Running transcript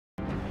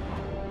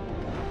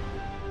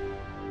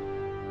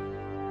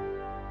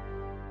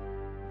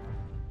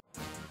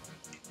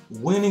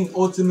Winning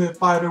Ultimate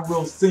Fighter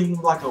will seem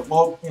like a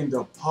walk in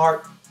the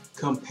park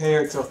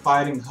compared to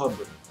fighting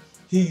Hubbard.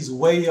 He's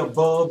way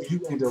above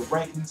you in the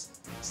rankings,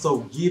 so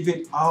give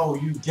it all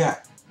you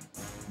got.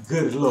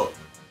 Good luck.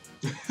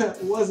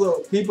 What's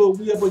up, people?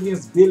 We up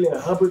against Billy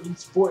Hubbard.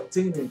 He's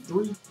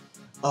 14-3,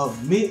 a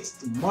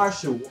mixed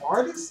martial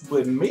artist,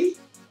 but me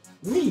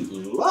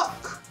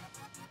luck.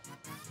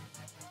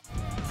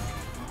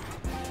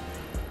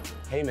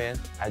 Hey man,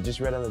 I just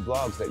read on the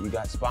blogs that you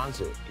got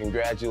sponsored.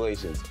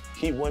 Congratulations.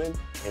 Keep winning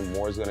and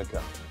more is gonna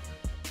come.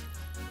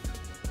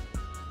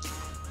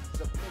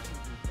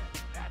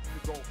 That's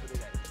the goal for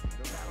today.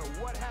 No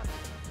matter what happens.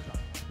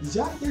 Did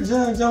y'all hear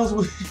John Jones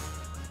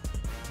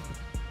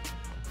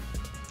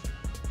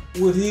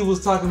what he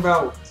was talking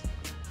about?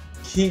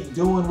 Keep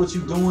doing what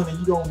you're doing and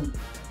you don't.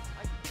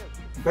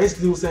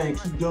 Basically was saying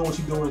keep doing what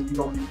you're doing and you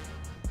don't be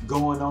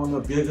going on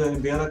the bigger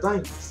and better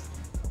things.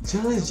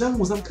 John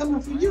Jones, I'm coming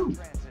for you.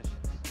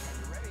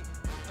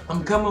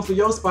 I'm coming for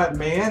your spot,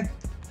 man.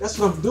 That's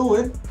what I'm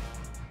doing.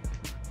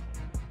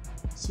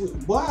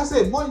 Boy, I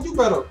said, boy, you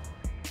better.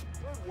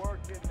 Good work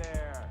in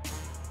there.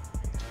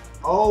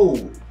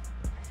 Oh,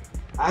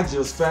 I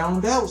just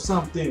found out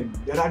something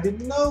that I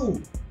didn't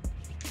know.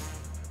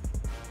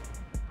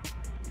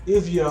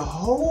 If you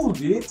hold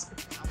it,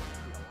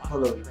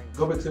 hold up,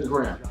 go back to the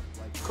ground.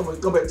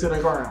 Go back to the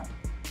ground.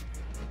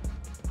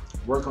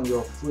 Work on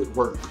your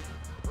footwork.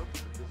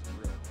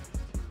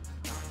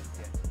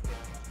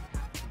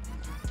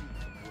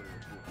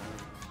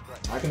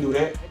 I can do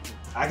that.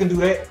 I can do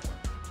that.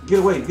 Get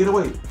away. Get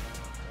away.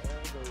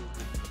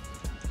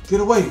 Get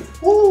away.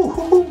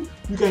 Woo!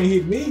 You can't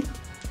hit me.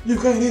 You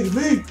can't hit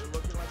me.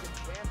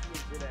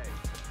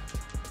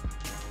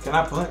 Can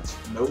I punch?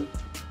 Nope.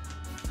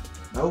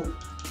 Nope.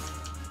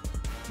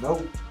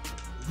 Nope.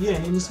 He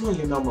ain't even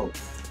swinging no more.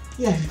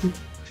 Yeah,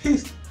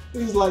 he's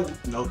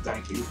like, no,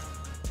 thank you.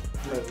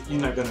 You're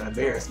not gonna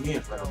embarrass me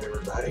in front of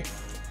everybody.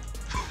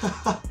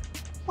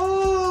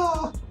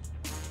 Ah.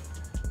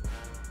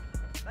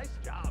 Nice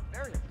job.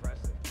 Very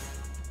impressive.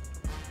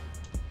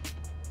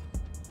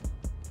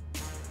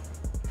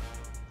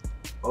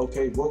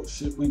 Okay, what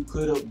should we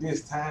put up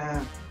this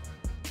time?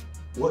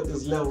 What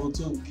does level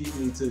 2 get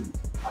me to?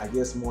 I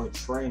guess more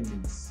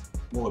trainings,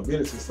 more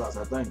ability slots,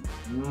 I think.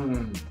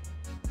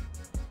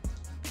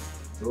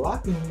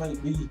 Blocking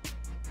might be,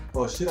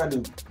 or should I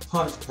do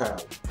punch power?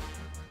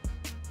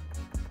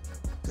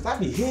 Cause I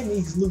be hitting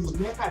these noodles,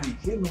 man. I be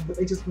hitting them, but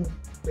they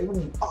don't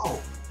even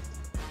fall.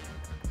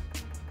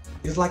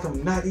 It's like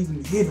I'm not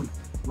even hitting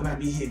when I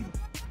be hitting.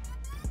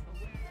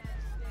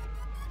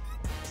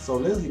 So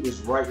let's get this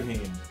right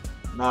hand.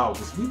 Now,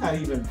 cause we not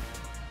even.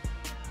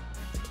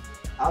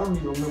 I don't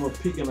even remember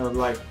picking a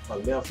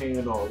left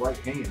hand or a right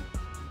hand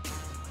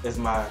as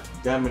my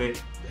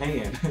dominant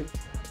hand.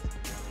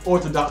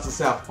 Orthodox or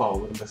southpaw,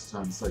 what I'm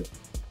trying to say.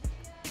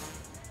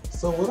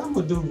 So what I'm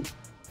gonna do,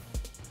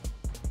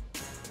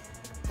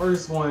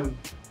 first one,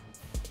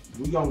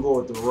 we gonna go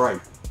with the right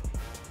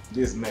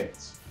this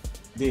match.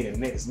 Then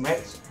next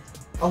match,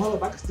 oh hold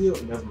up, I can still,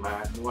 never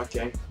mind, no I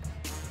can't.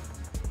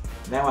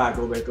 Now I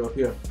go back up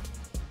here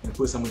and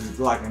put some of this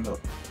blocking up.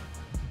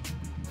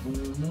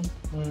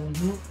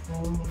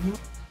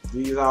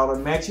 These are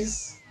the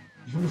matches.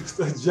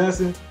 Mr.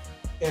 Johnson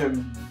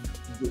and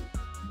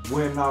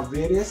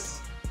Buenavides.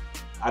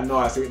 I know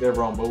I said that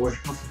wrong, but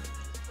whatever.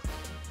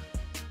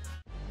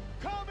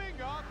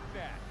 Coming up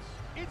next,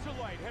 it's a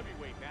light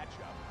heavyweight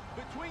matchup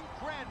between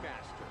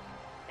Grandmaster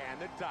and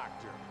the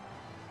Doctor.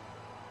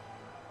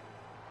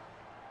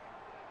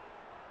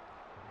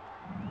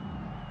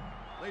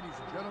 Ladies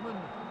and gentlemen,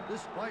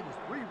 this fight is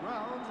 3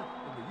 rounds in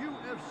the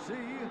UFC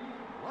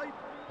light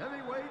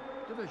heavyweight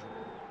division.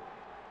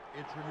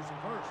 Introducing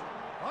first,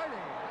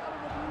 fighting out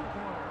of the blue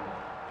corner,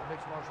 the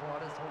mixed martial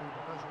artist holding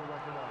professional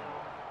record of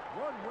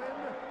 1 win,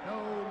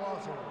 no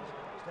losses.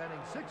 Standing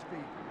 6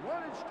 feet, 1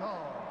 inch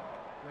tall,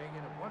 weighing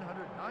in at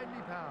 190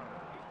 pounds.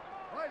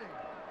 Fighting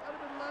out of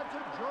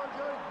Atlanta,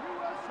 Georgia,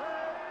 USA,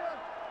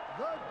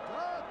 the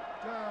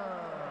Doctor.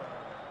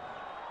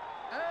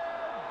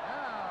 And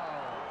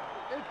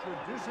now,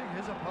 introducing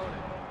his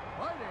opponent,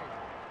 fighting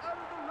out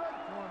of the red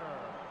corner.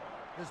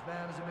 This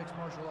man is a mixed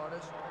martial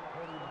artist,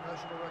 holding a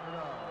professional record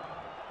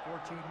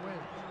of 14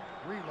 wins,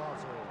 3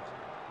 losses.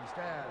 He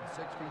stands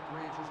 6 feet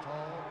 3 inches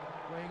tall,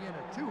 weighing in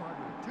at 202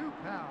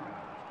 pounds.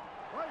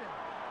 Fighting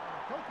out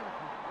of Coconut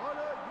Creek,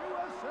 Florida,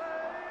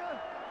 USA,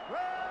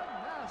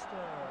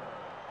 Grandmaster.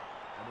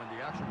 And when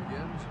the action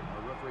begins,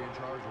 our referee in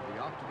charge of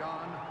the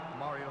Octagon,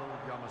 Mario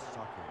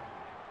Yamasaki.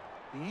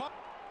 Here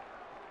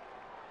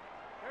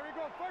we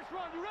go, first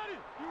round. You ready?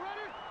 You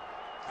ready?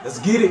 Let's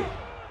get it.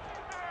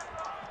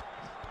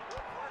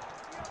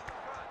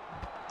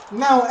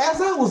 Now,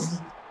 as I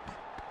was,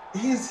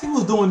 he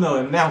was doing the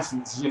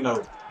announcements, you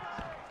know.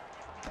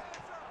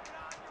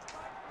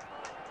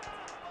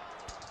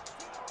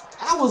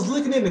 I was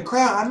looking in the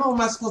crowd. I know I'm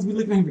not supposed to be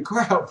looking in the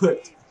crowd,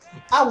 but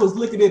I was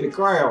looking in the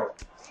crowd,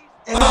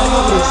 and I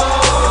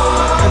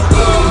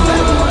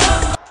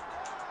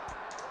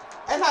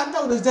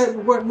noticed that there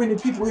weren't many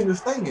people in the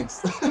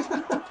stands.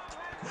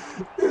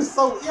 is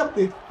so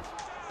empty.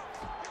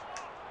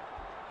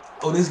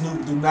 Oh, this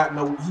noob do not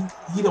know.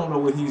 He don't know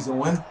what he's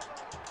doing.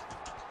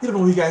 He don't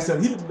know what he got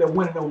said. He didn't know that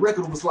winning no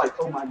record was like,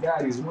 oh my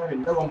God, he's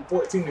winning. No, I'm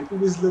 14 and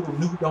this little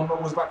noob don't know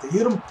what's about to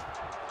hit him.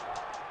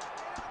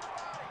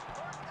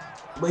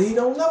 But he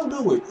don't know,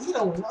 do it. He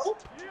don't know.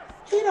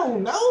 He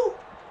don't know.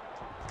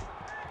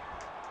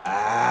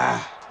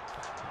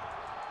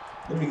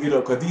 Let me get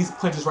up, because these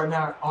punches right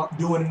now aren't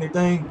doing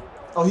anything.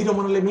 Oh, he don't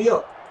want to let me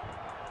up.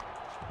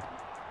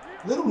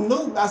 Little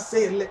noob, I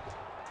said,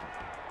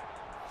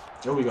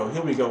 here we go,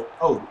 here we go.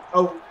 Oh,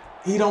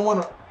 he don't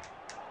want to.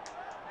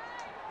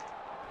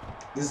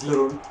 This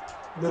little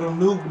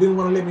noob didn't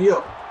want to let me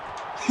up.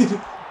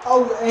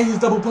 Oh, and he's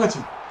double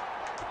punching.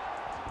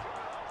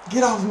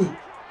 Get off me.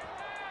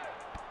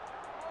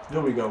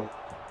 Here we go.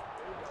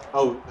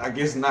 Oh, I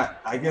guess not.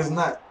 I guess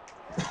not.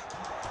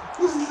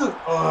 This is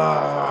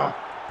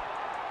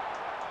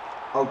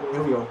okay,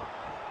 here we go.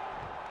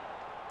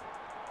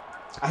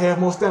 I have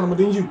more stamina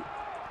than you.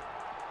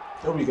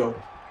 There we go.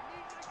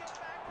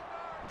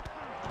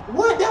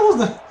 What?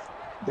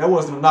 That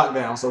wasn't a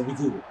knockdown, so we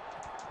good.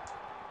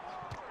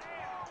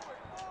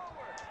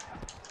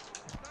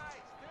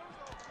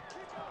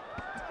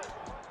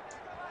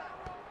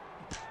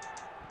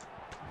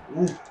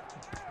 Ooh.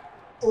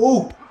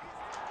 Ooh.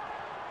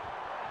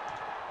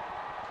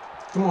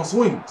 Come on,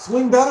 swing.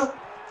 Swing better.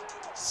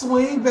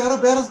 Swing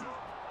better.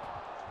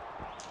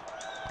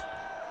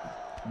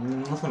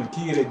 I'm gonna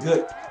kill that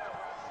gut.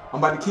 I'm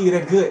about to kill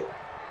that gut.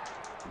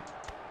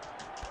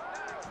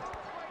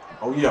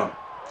 Oh yeah.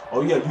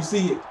 Oh yeah, you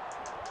see it.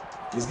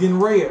 It's getting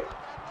red.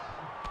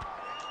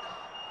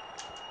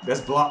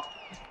 That's blocked.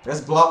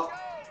 That's blocked.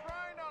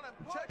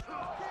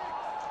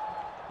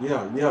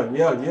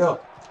 Yeah.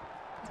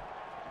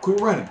 Quit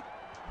running.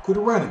 Quit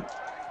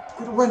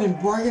running,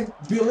 Brian,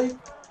 Billy,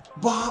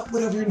 Bob,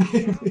 whatever your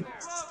name is.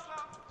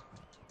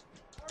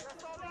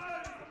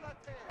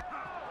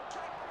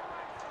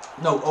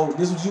 No, oh,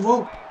 this is what you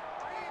want.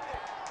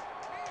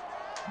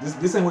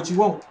 This ain't what you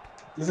want.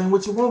 This ain't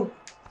what you want.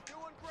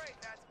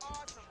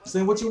 This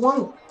ain't what you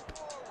want.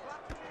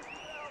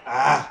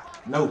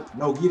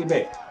 No, get it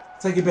back.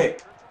 Take it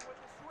back.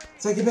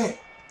 Take it back.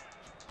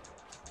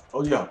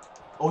 Oh yeah.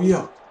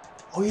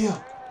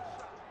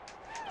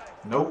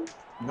 Nope.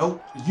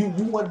 You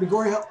wanted to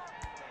grab.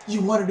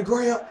 You wanted to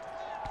grab.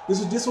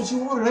 This what you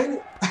wanted, ain't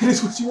it?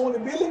 This what you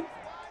wanted, Billy?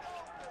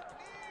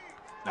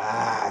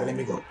 Let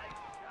me go.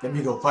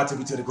 If I took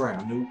you to the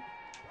ground, noob.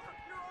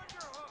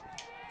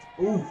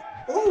 Ooh.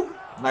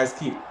 Nice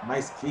kick.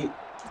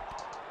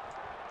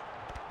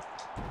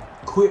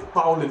 Quit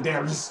falling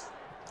down. Just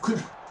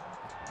quit.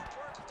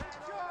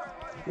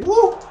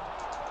 Woo!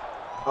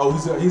 Oh,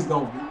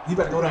 he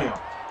better go down.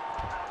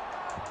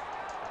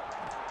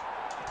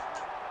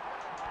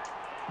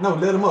 No,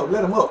 let him up.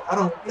 I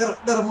don't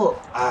let him up.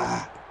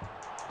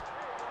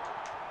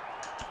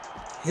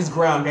 His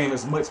ground game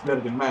is much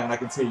better than mine, I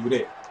can tell you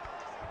that.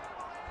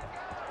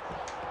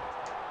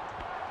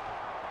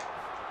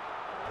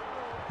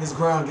 His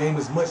ground game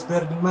is much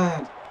better than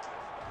mine.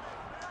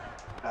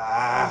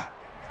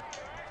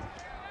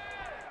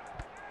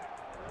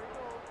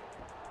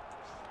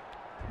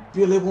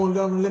 Billy won't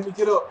let me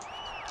get up.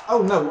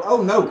 Oh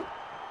no.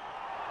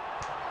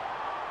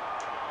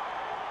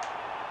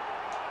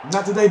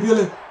 Not today,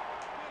 Billy.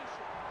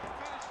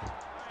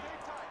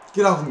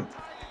 Get off of me.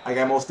 I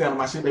got more stamina on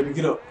my shit, baby.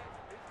 Get up.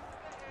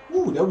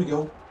 Ooh, there we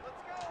go.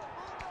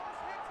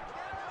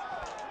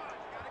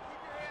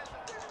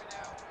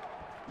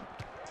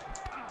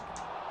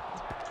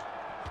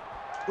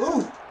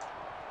 Ooh.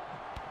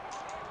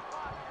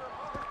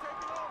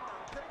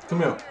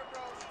 Come here.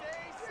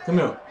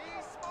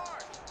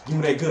 Give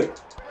me that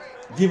gut.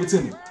 Give it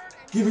to me.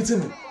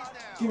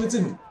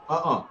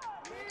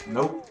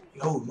 Nope.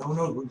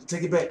 No.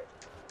 Take it back.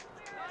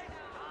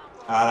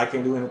 I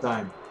can't do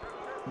anything.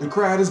 The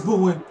crowd is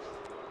booing.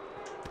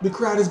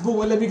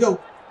 Let me go.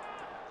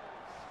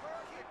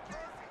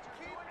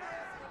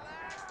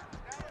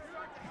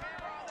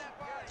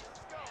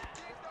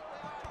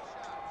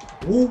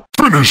 Woo.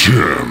 Finish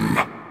him.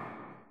 I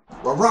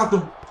rocked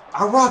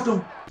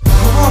him.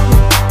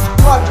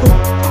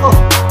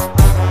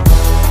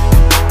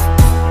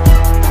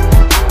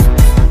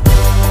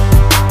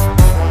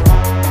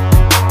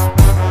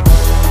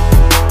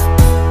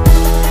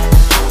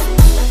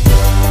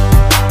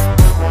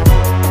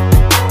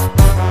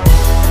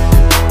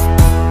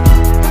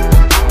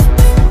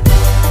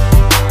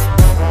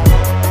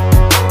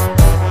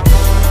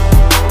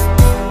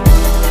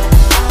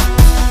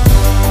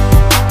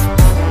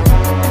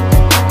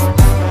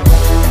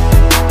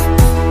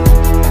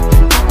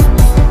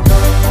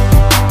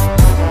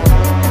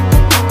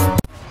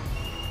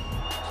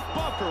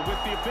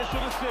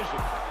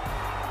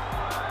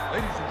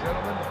 Ladies and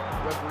gentlemen,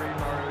 referee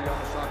Mario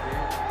Yamasaki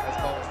has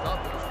called a stop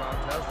to this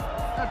contest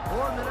at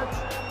 4 minutes,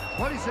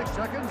 26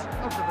 seconds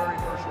of the very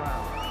first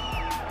round.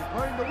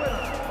 Declaring the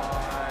winner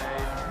by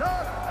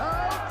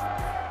knockout,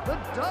 the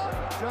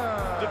Doctor.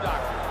 The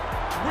Doctor,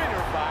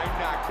 winner by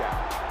knockout.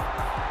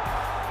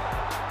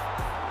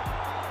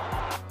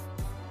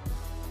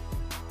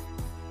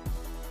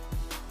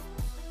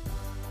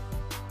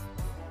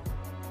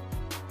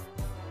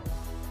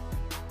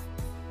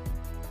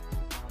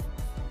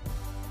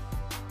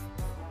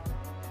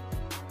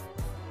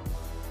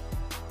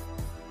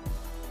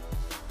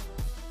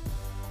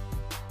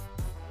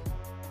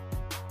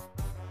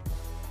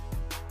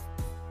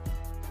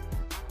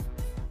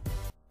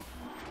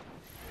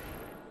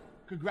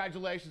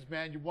 Congratulations,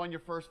 man. You won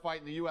your first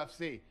fight in the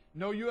UFC.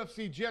 No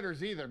UFC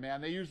jitters either,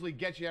 man. They usually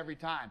get you every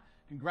time.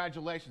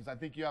 Congratulations. I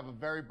think you have a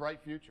very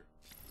bright future.